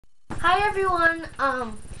Hi everyone.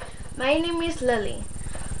 My name is Lily.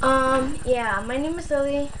 My name is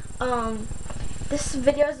Lily. This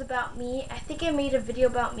video is about me. I think I made a video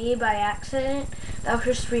about me by accident. That was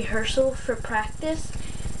just rehearsal for practice.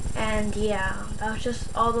 And yeah, that was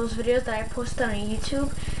just all those videos that I posted on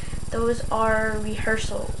YouTube. Those are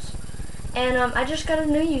rehearsals. And I just got a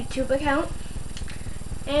new YouTube account.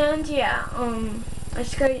 And yeah, I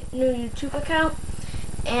just got a new YouTube account.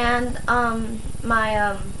 And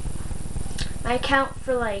my account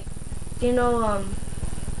for like the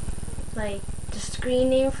screen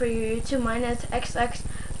name for your YouTube, mine is XX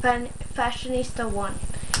Fashionista 1.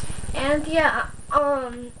 And yeah,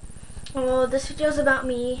 well, this video is about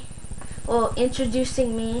me, well,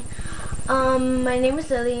 introducing me. My name is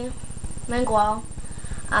Lily Mangual.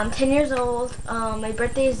 I'm 10 years old. My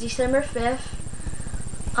birthday is December 5th.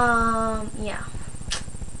 Yeah,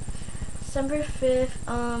 December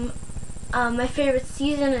 5th. My favorite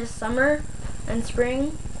season is summer and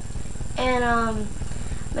spring. And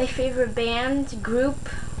my favorite group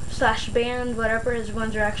 / band, whatever, is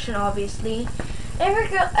One Direction, obviously.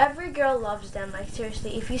 Every girl loves them. Like,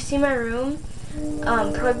 seriously, if you see my room,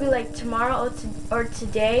 probably like tomorrow or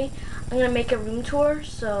today, I'm gonna make a room tour.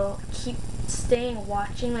 So keep staying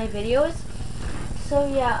watching my videos. So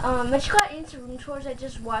yeah, I just got into room tours. I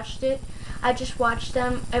just watched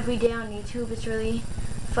them every day on YouTube. It's really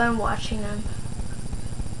fun watching them.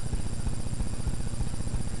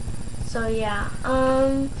 So yeah,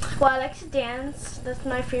 well, I like to dance. That's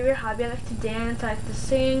my favorite hobby. I like to dance. I like to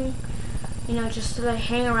sing. You know, just to like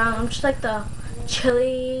hang around. I'm just like the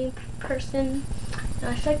chilly person.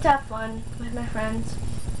 I just like to have fun with my friends.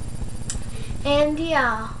 And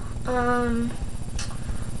yeah,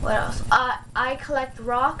 what else? I collect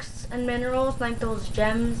rocks and minerals, like those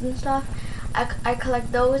gems and stuff. I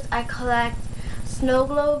collect those. I collect snow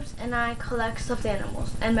globes, and I collect stuffed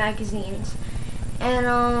animals and magazines. And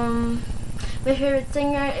my favorite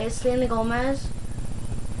singer is Selena Gomez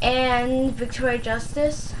and Victoria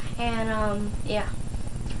Justice. And yeah,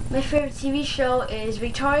 my favorite TV show is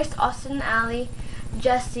Victorious, Austin and Ally,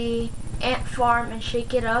 Jessie, Ant Farm, and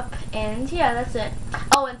Shake It Up. And yeah, that's it.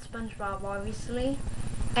 Oh, and SpongeBob, obviously.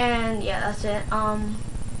 And yeah, that's it.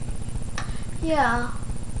 Yeah.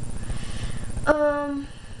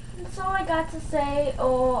 That's all I got to say.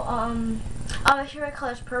 My favorite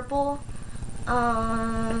color is purple.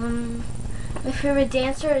 My favorite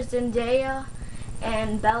dancer is Zendaya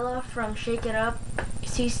and Bella from Shake It Up.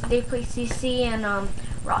 They play CC and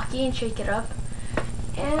Rocky and Shake It Up.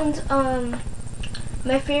 And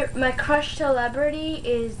my crush celebrity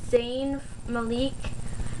is Zayn Malik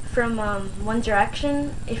from One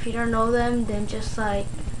Direction. If you don't know them, then just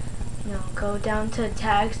go down to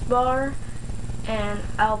tags bar and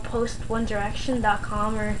I'll post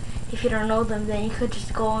onedirection.com, or if you don't know them, then you could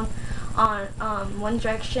just go on One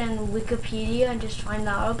Direction Wikipedia and just find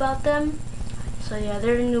out about them. So yeah,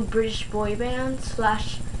 they're a new British boy band /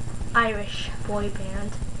 Irish boy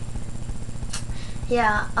band.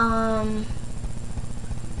 Yeah,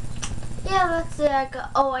 yeah, that's it. I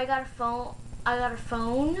got a phone.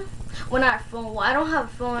 Well, not a phone. Well, I don't have a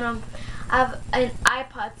phone. I have an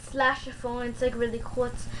iPod / a phone. It's like really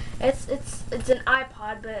cool. It's an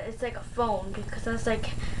iPod, but it's like a phone because that's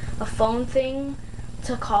like a phone thing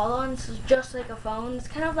to call on. So it's just like a phone. It's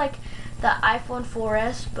kind of like the iPhone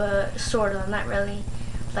 4S, but sort of, not really,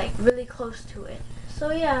 like really close to it.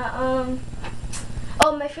 So yeah,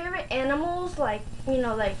 oh, my favorite animals,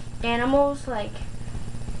 animals.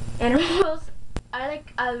 I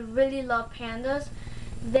really love pandas.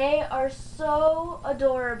 They are so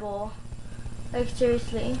adorable. Like,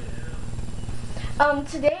 seriously.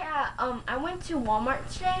 Today I went to Walmart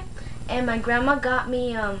today, and my grandma got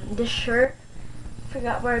me this shirt.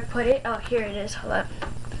 Forgot where I put it. Oh, here it is. Hold up.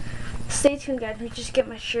 Stay tuned, guys. Let me just get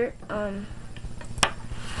my shirt. Today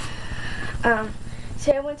I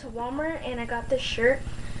went to Walmart and I got this shirt.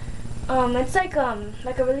 It's like a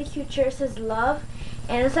really cute shirt. It says love,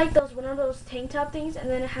 and it's like one of those tank top things, and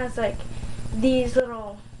then it has like these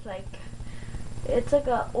little it's like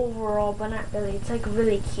a overall, but not really. It's like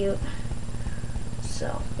really cute.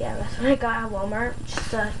 So yeah, that's what I got at Walmart.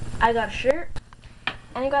 I got a shirt,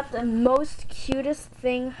 and I got the most cutest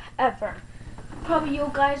thing ever. Probably you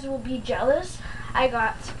guys will be jealous. I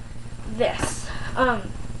got this.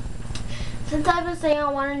 Since I've been saying I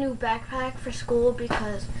want a new backpack for school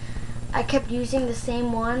because I kept using the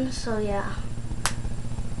same one, so yeah.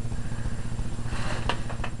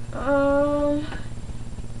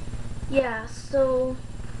 Yeah, so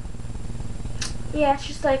yeah, it's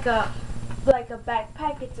just like a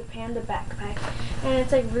backpack. It's a panda backpack, and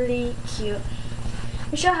it's like really cute.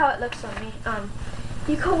 Let me show how it looks on me.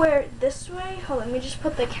 You could wear it this way. Hold on, let me just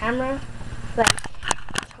put the camera like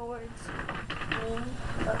towards me.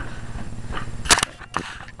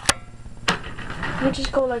 Let me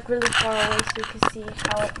just go like really far away so you can see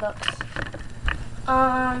how it looks.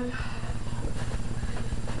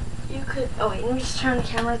 You could, oh wait, let me just turn the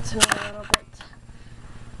camera to me a little bit.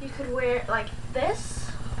 You could wear it like this,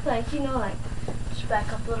 like, you know, like, just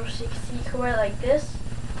back up a little so you can see. You could wear it like this,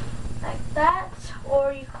 like that,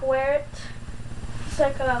 or you could wear it just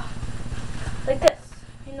like this,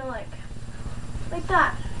 you know, like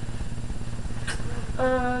that.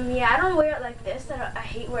 Yeah, I don't wear it like this. I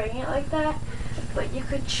hate wearing it like that, but you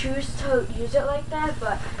could choose to use it like that,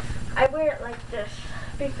 but I wear it like this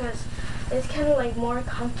because it's kind of like more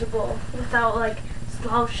comfortable without like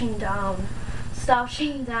slouching down,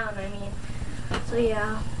 I mean. So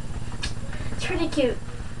yeah, it's pretty cute.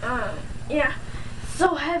 Yeah,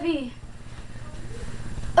 so heavy.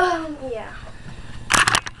 Yeah,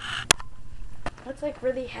 it's like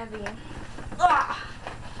really heavy. Ugh.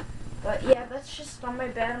 But yeah, that's just on my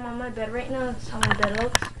bed. I'm on my bed right now. That's how my bed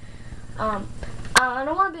looks. I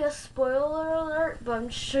don't want to be a spoiler alert, but I'm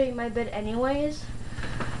just showing my bed anyways.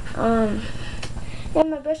 Yeah,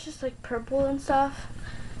 my bed's just like purple and stuff.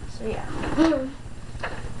 So yeah.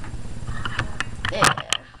 Yeah.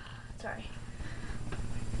 Sorry.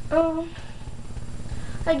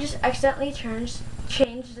 I just accidentally changed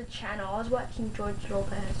the channel. I was watching George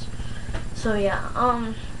Lopez. So yeah.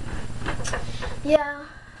 Yeah,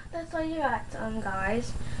 that's all you got,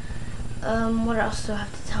 guys. What else do I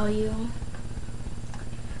have to tell you?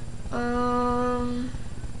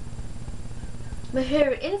 My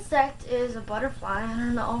favorite insect is a butterfly. I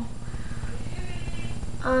don't know.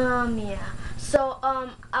 Yeah. So,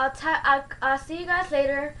 I'll see you guys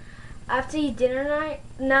later. I have to eat dinner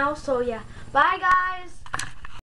now. So yeah. Bye, guys.